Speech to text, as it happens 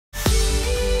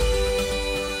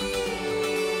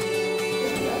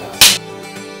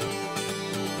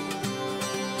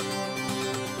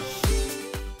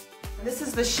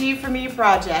is the SHE4ME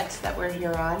project that we're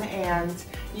here on, and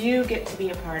you get to be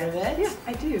a part of it. Yeah,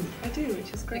 I do,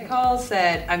 which is great. Nicole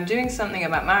said, I'm doing something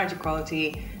about marriage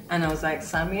equality, and I was like,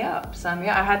 sign me up, sign me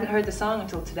up. I hadn't heard the song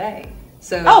until today.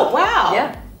 So. Oh, wow.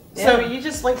 Yeah. So you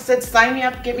just like said, sign me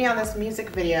up, get me on this music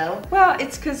video. Well,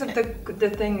 it's because of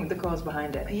the cause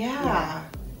behind it. Yeah.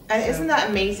 And isn't that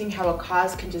amazing how a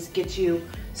cause can just get you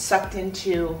sucked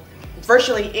into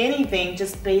virtually anything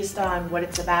just based on what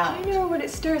it's about? I know what it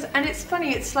stirs, and it's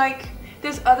funny, it's like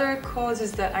there's other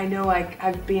causes that I know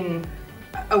I've been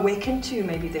awakened to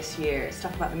maybe this year,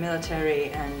 stuff about the military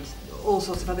and all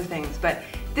sorts of other things, but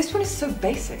this one is so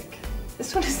basic.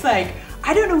 This one is like,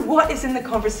 I don't know what is in the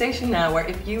conversation now where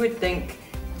if you would think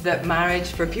that marriage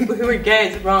for people who are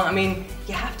gay is wrong, I mean,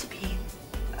 you have to be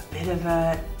a bit of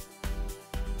a...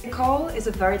 Nicole is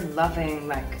a very loving,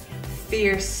 like,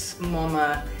 fierce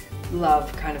mama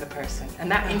love kind of a person, and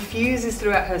that infuses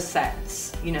throughout her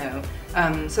sets, you know.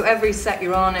 So every set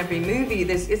you're on, every movie,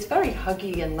 it's very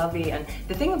huggy and lovey, and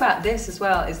the thing about this as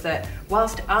well is that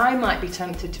whilst I might be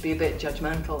tempted to be a bit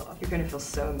judgmental, you're going to feel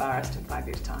so embarrassed in 5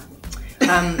 years' time.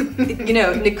 You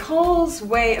know, Nicole's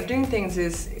way of doing things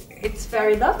it's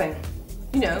very loving.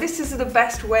 You know, this is the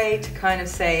best way to kind of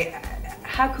say,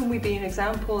 how can we be an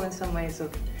example in some ways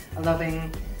of a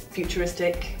loving,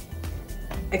 futuristic,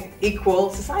 equal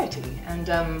society? And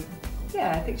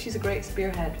yeah, I think she's a great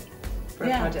spearhead for a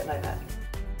project like that.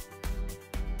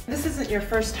 This isn't your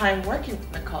first time working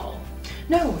with Nicole.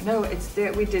 No,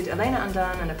 we did Elena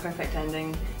Undone and A Perfect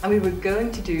Ending, and we were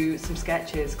going to do some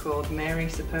sketches called Mary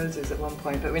Supposes at one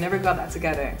point, but we never got that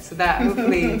together, so that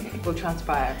hopefully will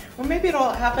transpire. Well, maybe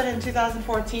it'll happen in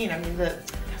 2014. I mean,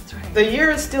 that's right. The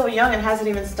year is still young and hasn't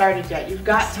even started yet. You've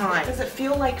got time. Does it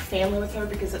feel like family with her?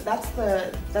 Because that's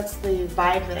the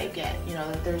vibe that I get. You know,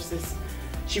 that there's this,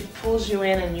 she pulls you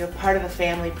in and you're part of the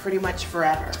family pretty much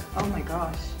forever. Oh my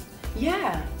gosh.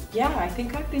 Yeah, I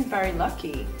think I've been very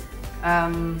lucky.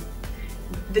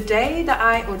 The day that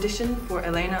I auditioned for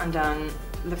Elena Undone,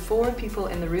 the 4 people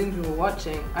in the room who were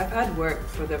watching, I've had work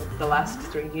for the last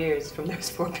 3 years from those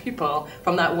 4 people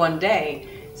from that one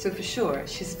day. So for sure,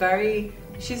 she's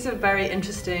a very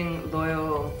interesting,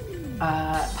 loyal,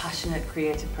 passionate,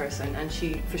 creative person, and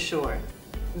she, for sure,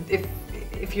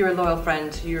 if you're a loyal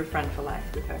friend, you're a friend for life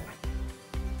with her.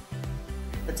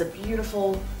 It's a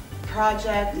beautiful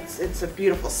project. It's a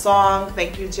beautiful song.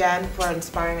 Thank you, Jen, for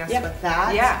inspiring us with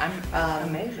that. Yeah,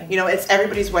 amazing. You know, it's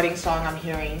everybody's wedding song. I'm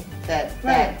hearing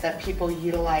that people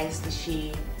utilize the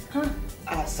She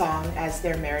song as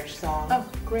their marriage song. Oh,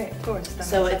 great! Of course.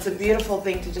 So it's a beautiful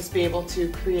thing to just be able to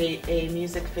create a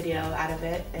music video out of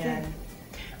it,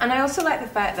 and I also like the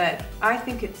fact that I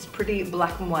think it's pretty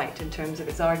black and white in terms of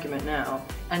its argument now,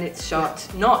 and it's shot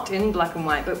not in black and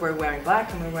white, but we're wearing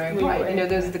black and we're wearing white. You know,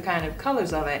 those are the kind of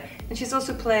colors of it. And she's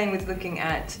also playing with looking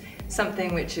at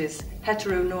something which is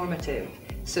heteronormative.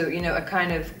 So, you know, a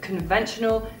kind of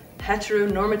conventional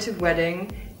heteronormative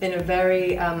wedding in a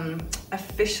very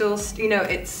official, you know,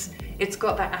 it's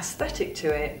got that aesthetic to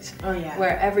it. Oh yeah.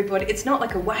 Where everybody, it's not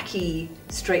like a wacky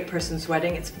straight person's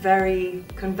wedding, it's very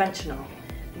conventional,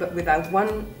 but with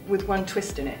one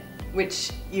twist in it,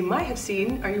 which you might have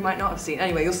seen or you might not have seen.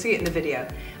 Anyway, you'll see it in the video.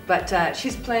 But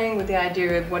she's playing with the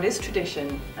idea of what is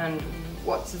tradition and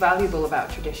what's valuable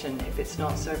about tradition if it's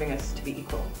not serving us to be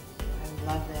equal.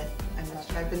 I love it.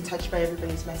 I've been touched by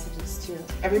everybody's messages too.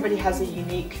 Everybody has a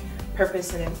unique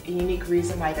purpose and a unique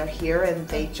reason why they're here and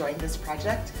they joined this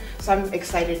project. So I'm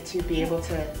excited to be able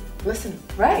to listen.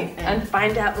 Right, and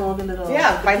find out all the little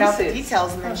find out the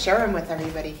details and then share them with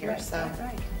everybody here. Right, so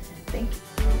right. thank you.